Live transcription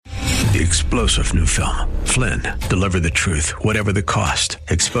The explosive new film, Flynn, deliver the truth, whatever the cost,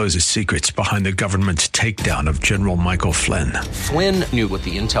 exposes secrets behind the government's takedown of General Michael Flynn. Flynn knew what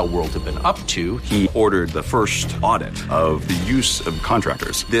the intel world had been up to. He ordered the first audit of the use of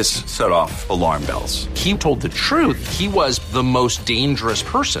contractors. This set off alarm bells. He told the truth. He was the most dangerous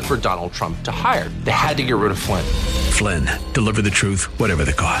person for Donald Trump to hire. They had to get rid of Flynn. Flynn, deliver the truth, whatever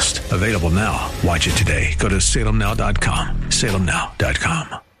the cost. Available now. Watch it today. Go to salemnow.com.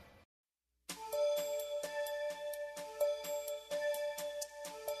 salemnow.com.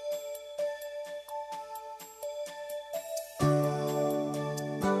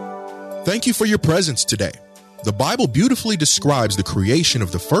 Thank you for your presence today. The Bible beautifully describes the creation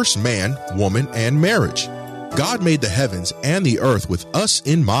of the first man, woman, and marriage. God made the heavens and the earth with us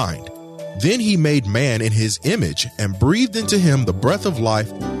in mind. Then he made man in his image and breathed into him the breath of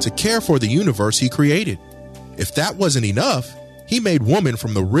life to care for the universe he created. If that wasn't enough, he made woman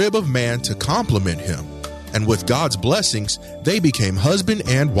from the rib of man to complement him. And with God's blessings, they became husband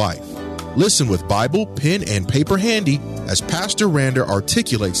and wife. Listen with Bible, pen, and paper handy as Pastor Rander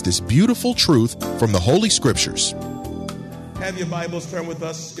articulates this beautiful truth from the Holy Scriptures. Have your Bibles, turn with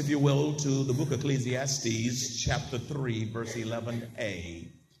us, if you will, to the book of Ecclesiastes, chapter 3, verse 11a.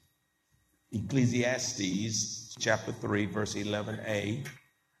 Ecclesiastes, chapter 3, verse 11a.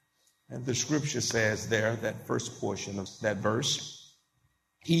 And the scripture says there, that first portion of that verse,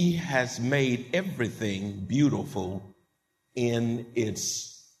 he has made everything beautiful in its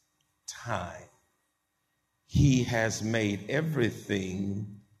time. He has made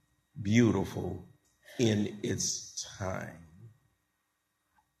everything beautiful in its time.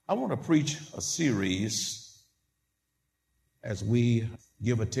 I want to preach a series as we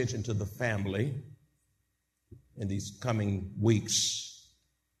give attention to the family in these coming weeks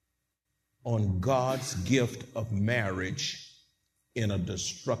on God's gift of marriage in a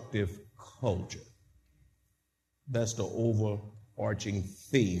destructive culture. That's the overarching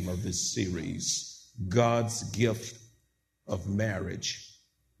theme of this series. God's gift of marriage.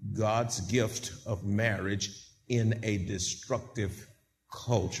 God's gift of marriage in a destructive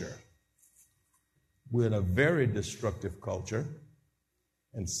culture. We're in a very destructive culture,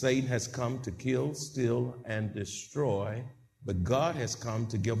 and Satan has come to kill, steal, and destroy, but God has come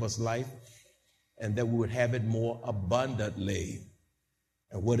to give us life and that we would have it more abundantly.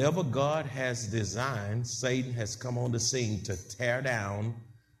 And whatever God has designed, Satan has come on the scene to tear down,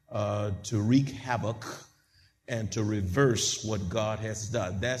 to wreak havoc, and to reverse what God has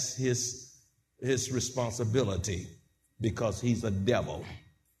done. That's his responsibility, because he's a devil.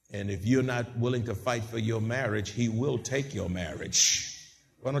 And if you're not willing to fight for your marriage, he will take your marriage.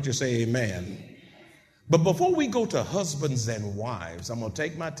 Why don't you say amen? But before we go to husbands and wives, I'm going to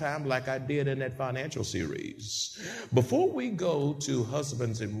take my time like I did in that financial series. Before we go to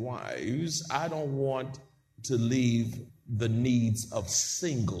husbands and wives, I don't want to leave the needs of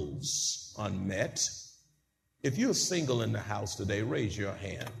singles unmet. If you're single in the house today, raise your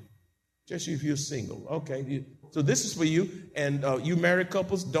hand. Just if you're single. Okay. So this is for you. And you married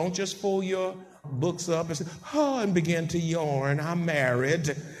couples, don't just pull your books up and say, oh, and begin to yarn. I'm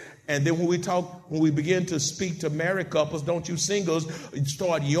married. And then when we begin to speak to married couples, don't you singles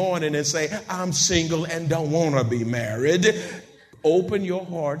start yawning and say, I'm single and don't want to be married. Open your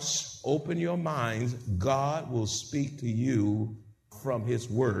hearts, open your minds. God will speak to you from his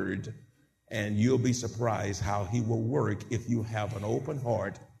word, and you'll be surprised how he will work if you have an open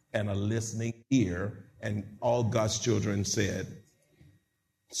heart and a listening ear. And all God's children said.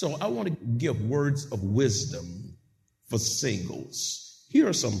 So I want to give words of wisdom for singles. Here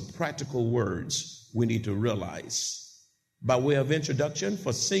are some practical words we need to realize. By way of introduction,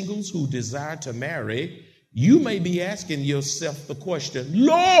 for singles who desire to marry, you may be asking yourself the question,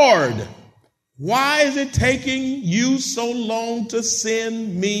 Lord, why is it taking you so long to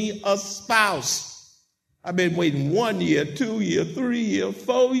send me a spouse? I've been waiting 1 year, 2 year, 3 year,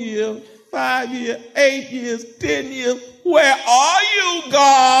 4 year, 5 year, 8 years, 10 years. Where are you,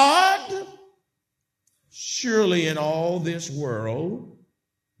 God? Surely in all this world,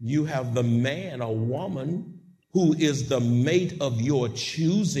 you have the man or woman who is the mate of your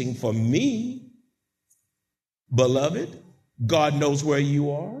choosing for me. Beloved, God knows where you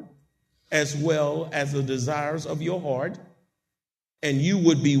are, as well as the desires of your heart. And you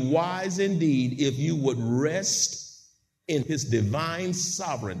would be wise indeed if you would rest in his divine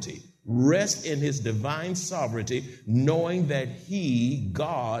sovereignty. Rest in his divine sovereignty, knowing that he,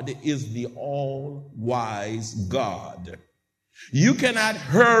 God, is the all-wise God. You cannot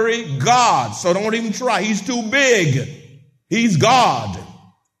hurry God, so don't even try. He's too big. He's God.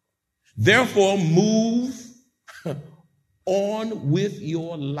 Therefore, move on with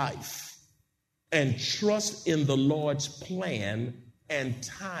your life and trust in the Lord's plan and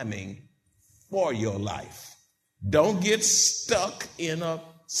timing for your life. Don't get stuck in a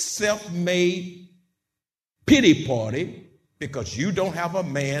self-made pity party because you don't have a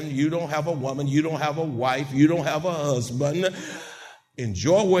man, you don't have a woman, you don't have a wife, you don't have a husband.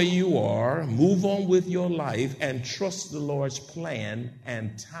 Enjoy where you are, move on with your life, and trust the Lord's plan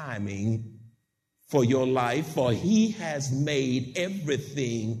and timing for your life, for he has made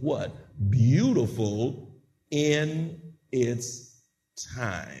everything, what? Beautiful in its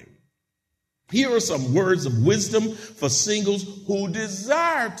time. Here are some words of wisdom for singles who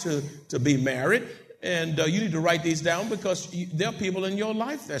desire to be married. And you need to write these down because there are people in your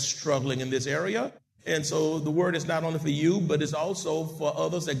life that's struggling in this area. And so the word is not only for you, but it's also for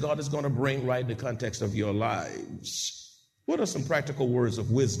others that God is going to bring right in the context of your lives. What are some practical words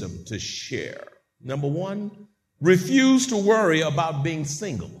of wisdom to share? Number one, refuse to worry about being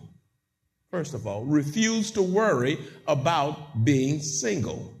single. First of all, refuse to worry about being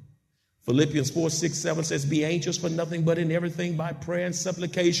single. Philippians 4:6-7 says, be anxious for nothing but in everything by prayer and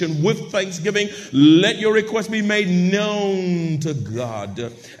supplication with thanksgiving. Let your requests be made known to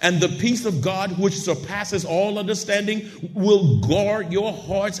God. And the peace of God, which surpasses all understanding, will guard your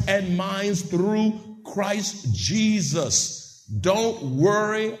hearts and minds through Christ Jesus. Don't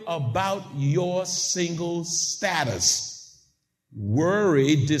worry about your single status.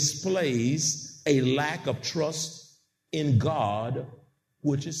 Worry displays a lack of trust in God,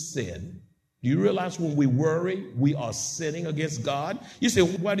 which is sin. Do you realize when we worry, we are sinning against God? You say,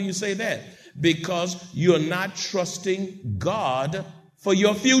 why do you say that? Because you're not trusting God for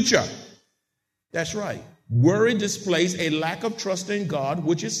your future. That's right. Worry displays a lack of trust in God,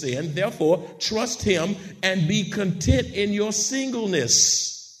 which is sin. Therefore, trust him and be content in your singleness.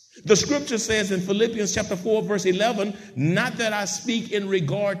 The scripture says in Philippians chapter 4, verse 11, not that I speak in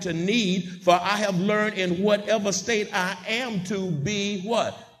regard to need, for I have learned in whatever state I am to be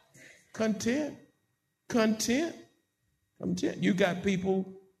what? Content. Content. Content. You got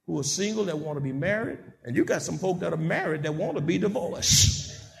people who are single that want to be married, and you got some folk that are married that want to be divorced.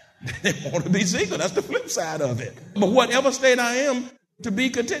 They want to be single. That's the flip side of it. But whatever state I am, to be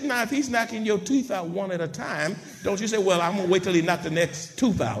content. Now, if he's knocking your teeth out one at a time, don't you say, well, I'm going to wait till he knocks the next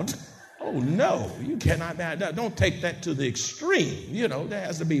tooth out. Oh, no, you cannot. Don't take that to the extreme. You know, there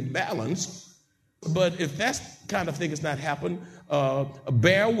has to be balance. But if that kind of thing has not happened,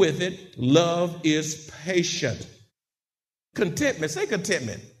 bear with it. Love is patient. Contentment. Say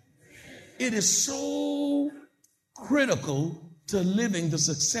contentment. It is so critical to living the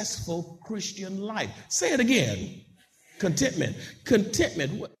successful Christian life. Say it again. Contentment.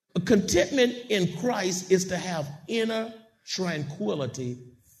 Contentment. Contentment in Christ is to have inner tranquility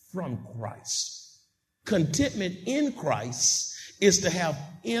from Christ. Contentment in Christ is to have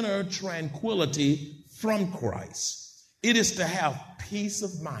inner tranquility from Christ. It is to have peace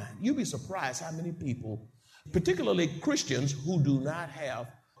of mind. You'd be surprised how many people, particularly Christians, who do not have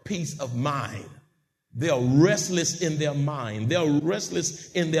peace of mind. They're restless in their mind. They're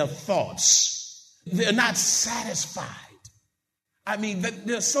restless in their thoughts. They're not satisfied. I mean,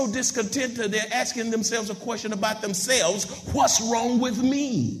 they're so discontented, they're asking themselves a question about themselves. What's wrong with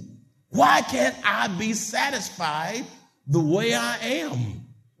me? Why can't I be satisfied the way I am?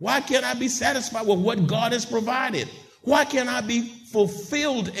 Why can't I be satisfied with what God has provided? Why can't I be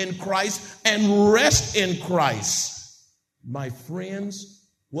fulfilled in Christ and rest in Christ? My friends,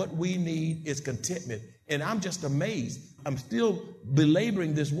 what we need is contentment. And I'm just amazed. I'm still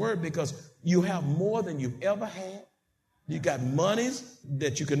belaboring this word because you have more than you've ever had. You got monies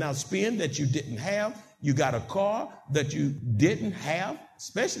that you can now spend that you didn't have. You got a car that you didn't have,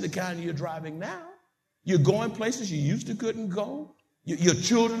 especially the kind you're driving now. You're going places you used to couldn't go. Your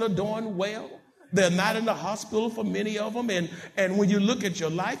children are doing well. They're not in the hospital for many of them. And when you look at your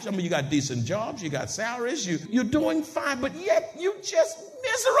life, I mean, you got decent jobs, you got salaries, you're doing fine, but yet you're just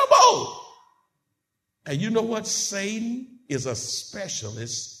miserable. And you know what? Satan is a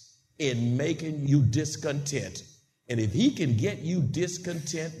specialist in making you discontent. And if he can get you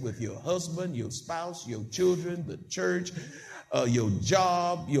discontent with your husband, your spouse, your children, the church, your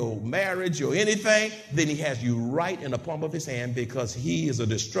job, your marriage, your anything, then he has you right in the palm of his hand because he is a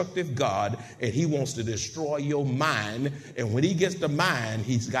destructive God and he wants to destroy your mind. And when he gets the mind,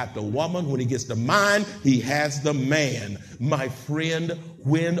 he's got the woman. When he gets the mind, he has the man. My friend,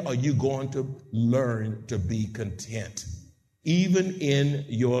 when are you going to learn to be content? Even in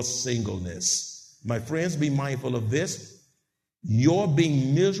your singleness. My friends, be mindful of this. Your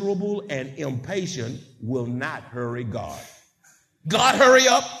being miserable and impatient will not hurry God. God, hurry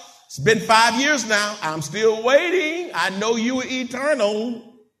up It's been 5 years now. I'm still waiting. I know you are eternal,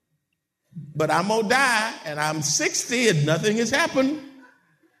 but I'm going to die and I'm 60 and nothing has happened.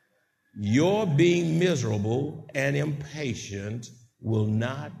 Your being miserable and impatient will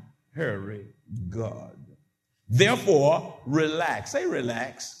not hurry God. Therefore, relax. Say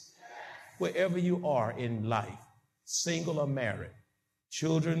relax. Wherever you are in life, single or married,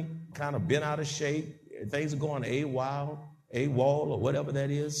 children kind of been out of shape, things are going AWOL or whatever that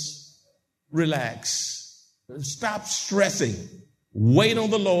is. Relax. Stop stressing. Wait on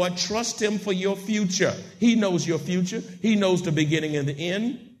the Lord. Trust him for your future. He knows your future. He knows the beginning and the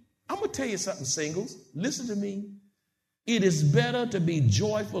end. I'm going to tell you something, singles. Listen to me. It is better to be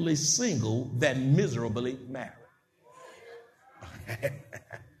joyfully single than miserably married.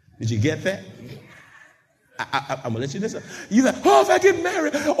 Did you get that? I'm going to let you listen. You like, oh, if I get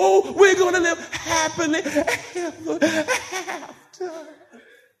married, oh, we're going to live happily ever after.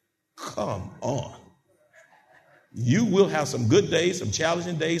 Come on. You will have some good days, some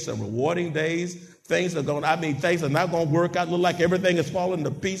challenging days, some rewarding days. Things are not going to work out. Look like everything is falling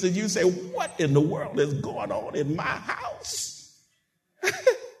to pieces. You say, what in the world is going on in my house?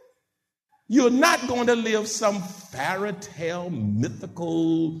 You're not going to live some fairy tale,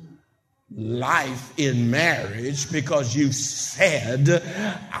 mythical life in marriage because you said,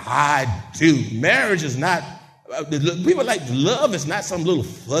 I do. Marriage is not, people like love is not some little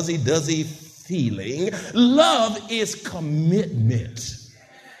fuzzy-duzzy feeling. Love is commitment.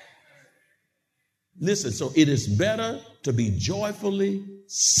 Listen, so it is better to be joyfully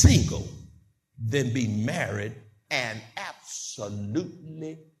single than be married and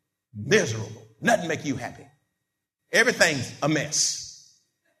absolutely miserable. Nothing make you happy. Everything's a mess.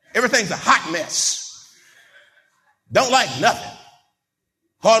 Everything's a hot mess. Don't like nothing.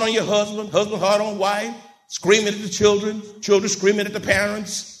 Hard on your husband, husband hard on wife, screaming at the children, children screaming at the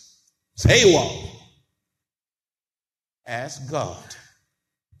parents. It's AWOL. Ask God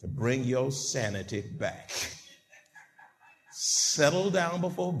to bring your sanity back. Settle down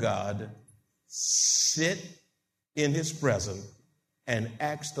before God, sit in his presence, and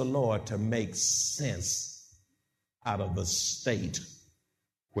ask the Lord to make sense out of the state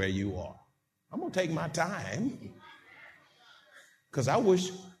where you are. I'm going to take my time because I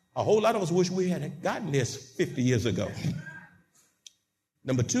wish, a whole lot of us wish we had gotten this 50 years ago.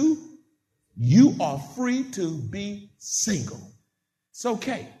 Number 2, you are free to be single. It's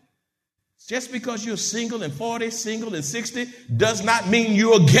okay. Just because you're single and 40, single and 60 does not mean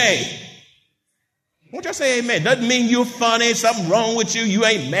you're gay. Won't y'all say amen? Doesn't mean you're funny, something wrong with you, you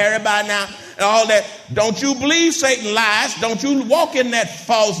ain't married by now, and all that. Don't you believe Satan lies. Don't you walk in that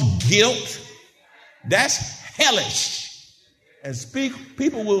false guilt. That's hellish. And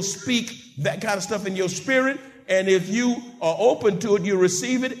people will speak that kind of stuff in your spirit, and if you are open to it, you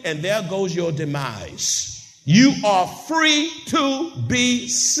receive it, and there goes your demise. You are free to be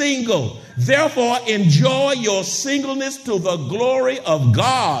single. Therefore, enjoy your singleness to the glory of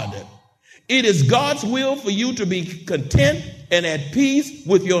God. It is God's will for you to be content and at peace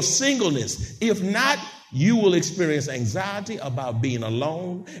with your singleness. If not, you will experience anxiety about being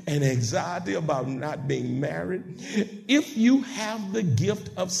alone and anxiety about not being married. If you have the gift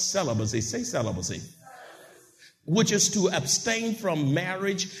of celibacy, say celibacy, which is to abstain from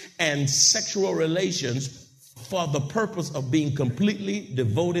marriage and sexual relations for the purpose of being completely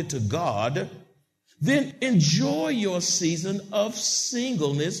devoted to God, then enjoy your season of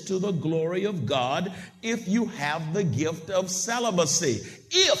singleness to the glory of God if you have the gift of celibacy.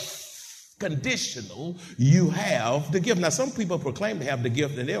 If, conditional, you have the gift. Now, some people proclaim to have the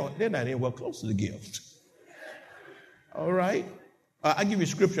gift and they're not anywhere close to the gift. All right? I'll give you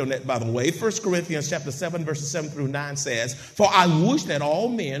scripture on that, by the way. 1 Corinthians chapter 7, verses 7 through 9 says, for I wish that all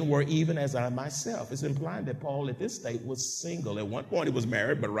men were even as I myself. It's implying that Paul at this state was single. At one point he was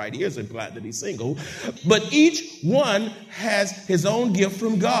married, but right here it's implied that he's single. But each one has his own gift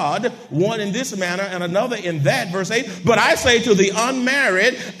from God, one in this manner and another in that. Verse 8, but I say to the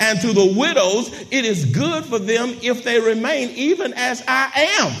unmarried and to the widows, it is good for them if they remain even as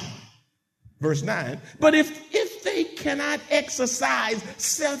I am. Verse 9, but if they cannot exercise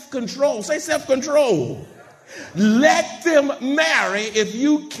self-control, say self-control, let them marry if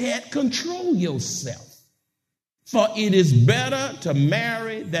you can't control yourself. For it is better to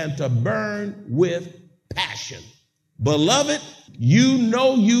marry than to burn with passion. Beloved, you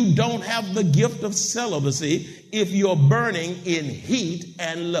know you don't have the gift of celibacy if you're burning in heat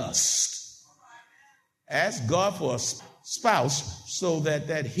and lust. Ask God for a spouse so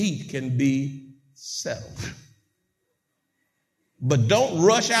that heat can be settled. But don't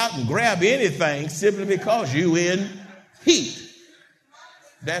rush out and grab anything simply because you're in heat.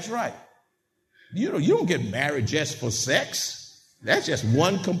 That's right. You don't get married just for sex. That's just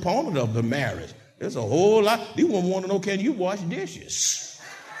one component of the marriage. There's a whole lot. You won't want to know, can you wash dishes?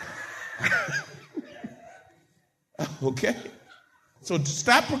 Okay? So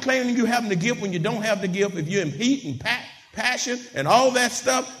stop proclaiming you having the gift when you don't have the gift. If you're in heat and passion and all that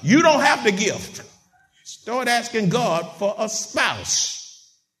stuff, you don't have the gift. Start asking God for a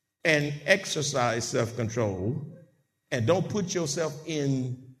spouse and exercise self-control, and don't put yourself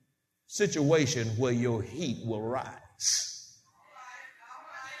in situation where your heat will rise.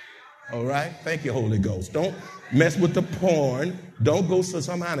 All right? Thank you, Holy Ghost. Don't mess with the porn. Don't go to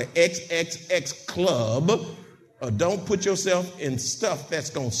some kind of XXX club. Don't put yourself in stuff that's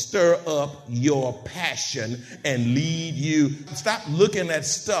going to stir up your passion and lead you. Stop looking at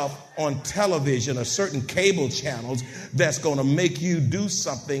stuff on television or certain cable channels that's going to make you do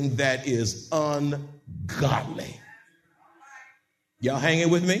something that is ungodly. Y'all hanging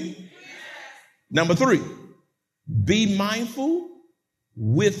with me? Number 3, be mindful.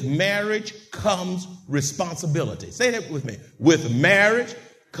 With marriage comes responsibility. Say that with me. With marriage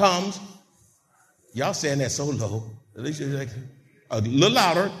comes, y'all saying that so low. At least like a little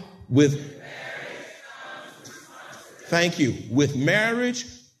louder. Thank you. With marriage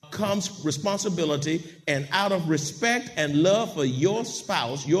comes responsibility, and out of respect and love for your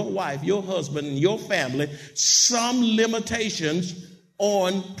spouse, your wife, your husband, and your family, some limitations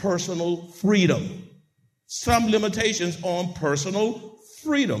on personal freedom. Some limitations on personal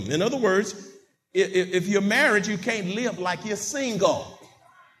freedom. In other words, if you're married, you can't live like you're single.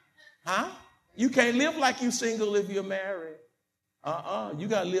 Huh? You can't live like you're single if you're married. You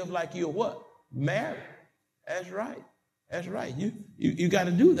got to live like you're what? Married. That's right. That's right. You got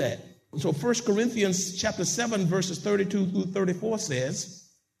to do that. So 1 Corinthians chapter 7, verses 32 through 34 says,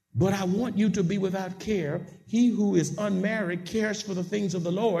 but I want you to be without care. He who is unmarried cares for the things of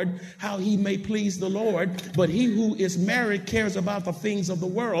the Lord, how he may please the Lord. But he who is married cares about the things of the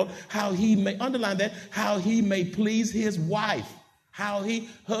world, how he may, underline that, how he may please his wife.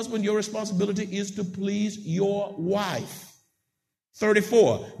 Husband, your responsibility is to please your wife.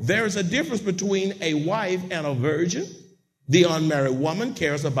 34, there is a difference between a wife and a virgin. The unmarried woman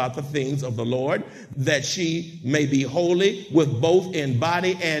cares about the things of the Lord, that she may be holy with both in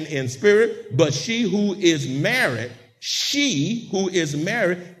body and in spirit. But she who is married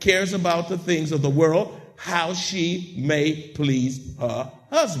cares about the things of the world, how she may please her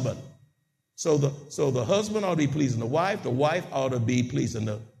husband. So the husband ought to be pleasing the wife ought to be pleasing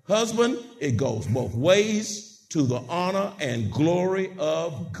the husband. It goes both ways, to the honor and glory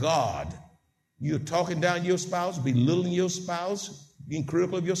of God. You're talking down your spouse, belittling your spouse, being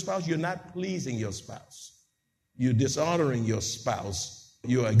critical of your spouse. You're not pleasing your spouse. You're dishonoring your spouse.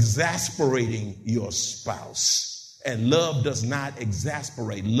 You're exasperating your spouse. And love does not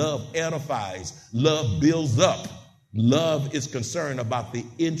exasperate. Love edifies. Love builds up. Love is concerned about the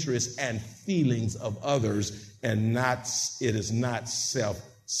interests and feelings of others, and it is not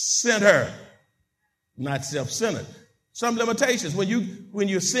self-centered. Not self-centered. Some limitations. When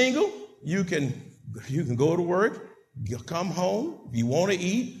you're single, you can go to work, you come home. If you want to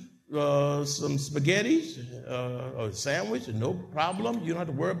eat some spaghetti or a sandwich, no problem. You don't have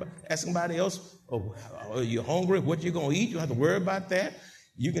to worry about asking somebody else, are you hungry? What you going to eat? You don't have to worry about that.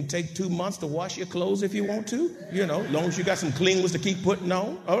 You can take 2 months to wash your clothes if you want to, as long as you got some clean ones to keep putting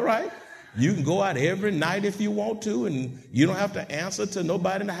on. All right. You can go out every night if you want to, and you don't have to answer to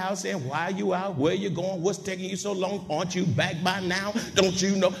nobody in the house saying, why are you out? Where are you going? What's taking you so long? Aren't you back by now? Don't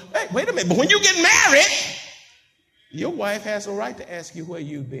you know? Hey, wait a minute. But when you get married, your wife has a right to ask you where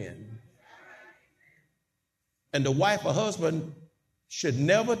you've been. And the wife or husband should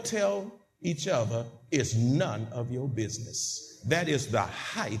never tell each other it's none of your business. That is the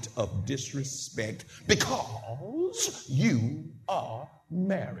height of disrespect because you are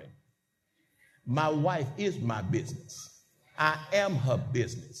married. My wife is my business. I am her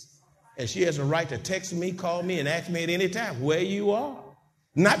business. And she has a right to text me, call me, and ask me at any time where you are.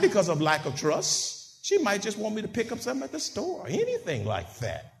 Not because of lack of trust. She might just want me to pick up something at the store, anything like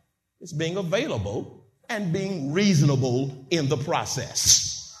that. It's being available and being reasonable in the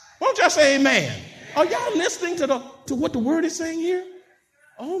process. Won't y'all say amen? Are y'all listening to what the word is saying here?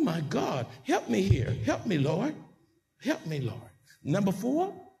 Oh my God, help me here. Help me, Lord. Help me, Lord. Number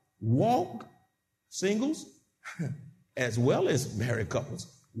 4, walk, singles, as well as married couples,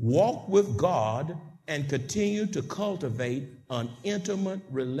 walk with God and continue to cultivate an intimate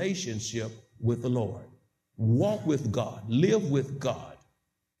relationship with the Lord. Walk with God, live with God,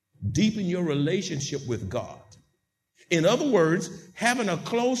 deepen your relationship with God. In other words, having a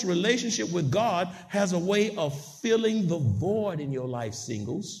close relationship with God has a way of filling the void in your life,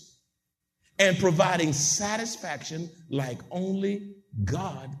 singles, and providing satisfaction like only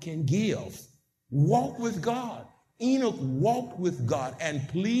God can give. Walk with God. Enoch walked with God and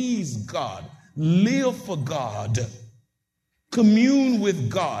pleased God. Live for God. Commune with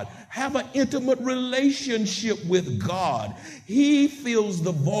God. Have an intimate relationship with God. He fills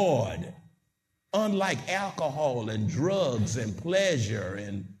the void. Unlike alcohol and drugs and pleasure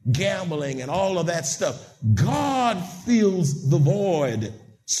and gambling and all of that stuff, God fills the void.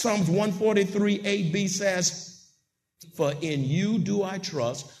 Psalms 143, 8b says, "For in you do I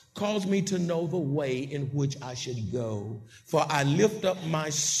trust. Cause me to know the way in which I should go. For I lift up my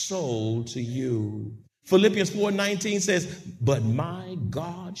soul to you." Philippians 4:19 says, "But my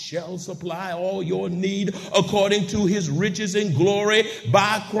God shall supply all your need according to his riches in glory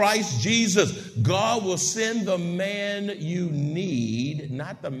by Christ Jesus." God will send the man you need,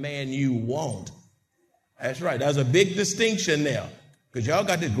 not the man you want. That's right. There's a big distinction there. Because y'all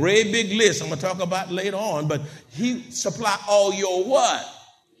got this great big list I'm going to talk about later on. But he supply all your what?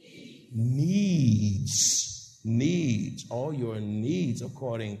 Needs. All your needs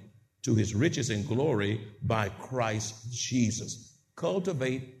according to his riches and glory by Christ Jesus.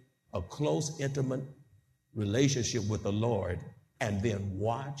 Cultivate a close, intimate relationship with the Lord and then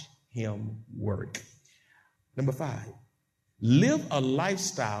watch him work. Number 5, live a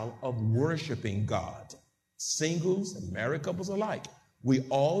lifestyle of worshiping God. Singles and married couples alike. We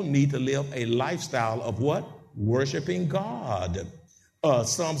all need to live a lifestyle of what? Worshiping God.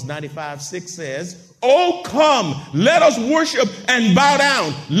 Psalms 95:6 says, "Oh, come, let us worship and bow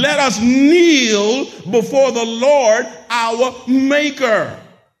down. Let us kneel before the Lord, our Maker."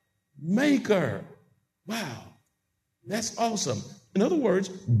 Maker. Wow, that's awesome. In other words,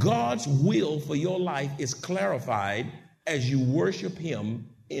 God's will for your life is clarified as you worship him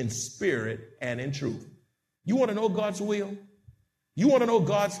in spirit and in truth. You want to know God's will? You want to know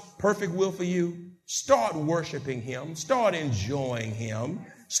God's perfect will for you? Start worshiping him. Start enjoying him.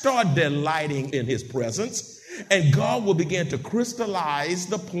 Start delighting in his presence. And God will begin to crystallize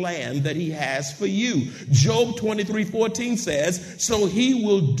the plan that he has for you. Job 23:14 says, "So he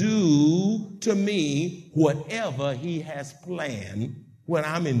will do to me whatever he has planned." When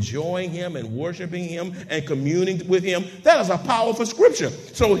I'm enjoying him and worshiping him and communing with him, that is a powerful scripture.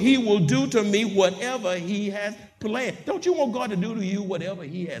 So he will do to me whatever he has planned. Don't you want God to do to you whatever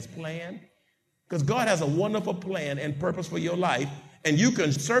he has planned? Because God has a wonderful plan and purpose for your life, and you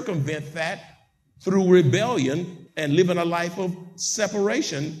can circumvent that through rebellion and living a life of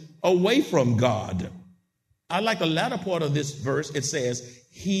separation away from God. I like the latter part of this verse. It says,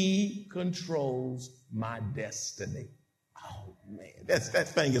 "He controls my destiny." Oh, man, that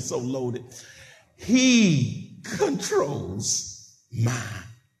thing is so loaded. He controls my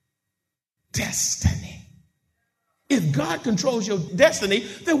destiny. If God controls your destiny,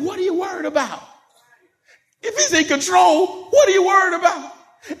 then what are you worried about? If he's in control, what are you worried about?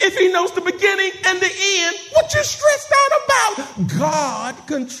 If he knows the beginning and the end, what you stressed out about? God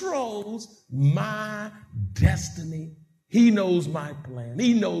controls my destiny. He knows my plan.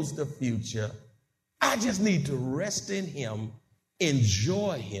 He knows the future. I just need to rest in him,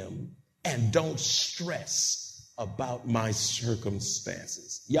 enjoy him, and don't stress about my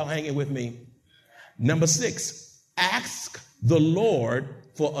circumstances. Y'all hanging with me? Number 6, ask the Lord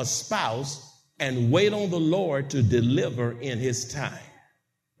for a spouse and wait on the Lord to deliver in his time.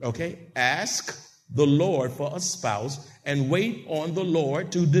 Okay? Ask the Lord for a spouse and wait on the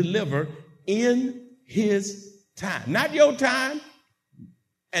Lord to deliver in his time. Not your time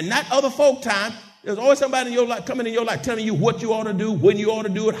and not other folk time. There's always somebody in your life coming in your life telling you what you ought to do, when you ought to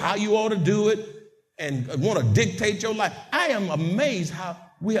do it, how you ought to do it, and want to dictate your life. I am amazed how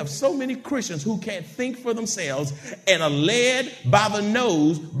we have so many Christians who can't think for themselves and are led by the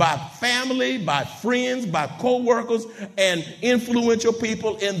nose by family, by friends, by co-workers, and influential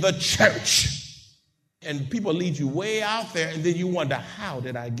people in the church. And people lead you way out there, and then you wonder, how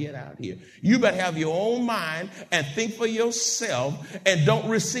did I get out here? You better have your own mind and think for yourself and don't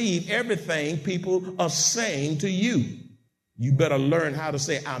receive everything people are saying to you. You better learn how to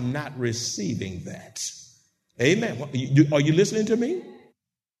say, "I'm not receiving that." Amen. Are you listening to me?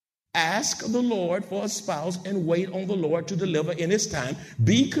 Ask the Lord for a spouse and wait on the Lord to deliver in his time.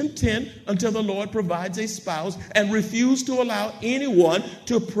 Be content until the Lord provides a spouse and refuse to allow anyone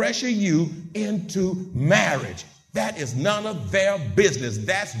to pressure you into marriage. That is none of their business.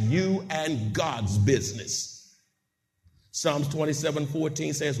 That's you and God's business. Psalms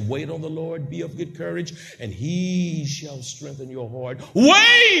 27:14 says, wait on the Lord, be of good courage, and he shall strengthen your heart.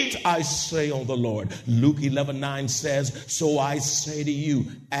 Wait, I say, on the Lord. Luke 11:9 says, so I say to you,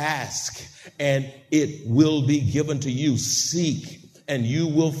 ask, and it will be given to you. Seek, and you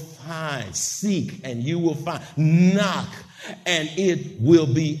will find. Seek, and you will find. Knock, and it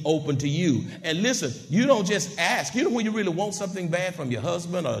will be open to you. And listen, you don't just ask. You know when you really want something bad from your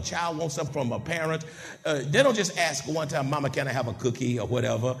husband, or a child wants something from a parent, they don't just ask one time, Mama, can I have a cookie or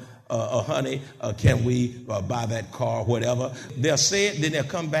whatever? Honey, can we buy that car or whatever? They'll say it, then they'll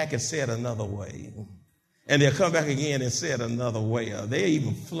come back and say it another way. And they'll come back again and say it another way. They'll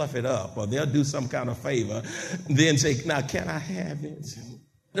even fluff it up, or they'll do some kind of favor. Then say, now, can I have it?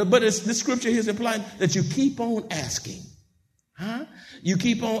 But the scripture here is implying that you keep on asking. Huh? You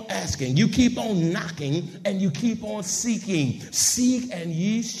keep on asking, you keep on knocking, and you keep on seeking. Seek, and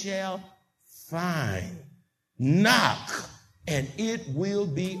ye shall find. Knock, and it will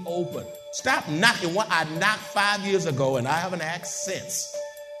be open. Stop knocking. What I knocked 5 years ago, and I haven't asked since.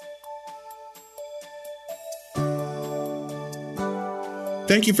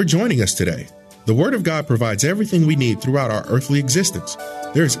 Thank you for joining us today. The Word of God provides everything we need throughout our earthly existence.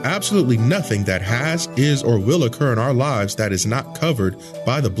 There is absolutely nothing that has, is, or will occur in our lives that is not covered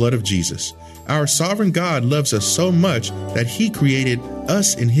by the blood of Jesus. Our sovereign God loves us so much that he created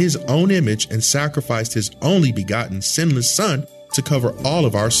us in his own image and sacrificed his only begotten sinless Son to cover all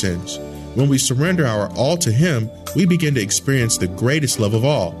of our sins. When we surrender our all to him, we begin to experience the greatest love of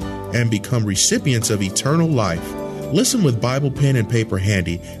all and become recipients of eternal life. Listen with Bible, pen, and paper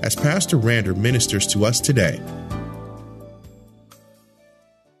handy as Pastor Rander ministers to us today.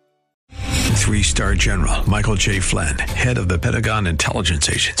 3-star General Michael J. Flynn, head of the Pentagon Intelligence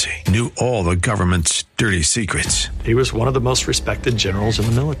Agency, knew all the government's dirty secrets. He was one of the most respected generals in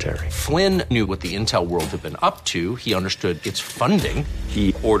the military. Flynn knew what the intel world had been up to. He understood its funding.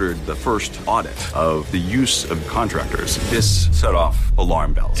 He ordered the first audit of the use of contractors. This set off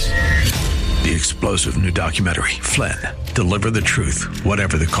alarm bells. The explosive new documentary, Flynn, Deliver the Truth,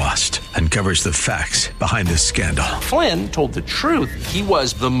 Whatever the Cost, uncovers the facts behind this scandal. Flynn told the truth. He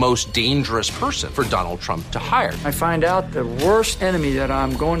was the most dangerous person for Donald Trump to hire. I find out the worst enemy that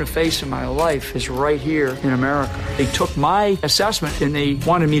I'm going to face in my life is right here in America. They took my assessment and they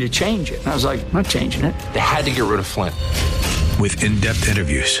wanted me to change it. And I was like, I'm not changing it. They had to get rid of Flynn. With in-depth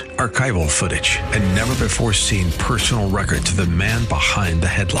interviews, archival footage, and never-before-seen personal records of the man behind the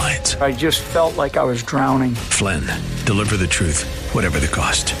headlines. I just felt like I was drowning. Flynn, Deliver the Truth, Whatever the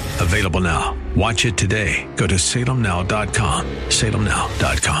Cost. Available now. Watch it today. Go to salemnow.com.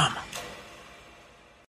 salemnow.com.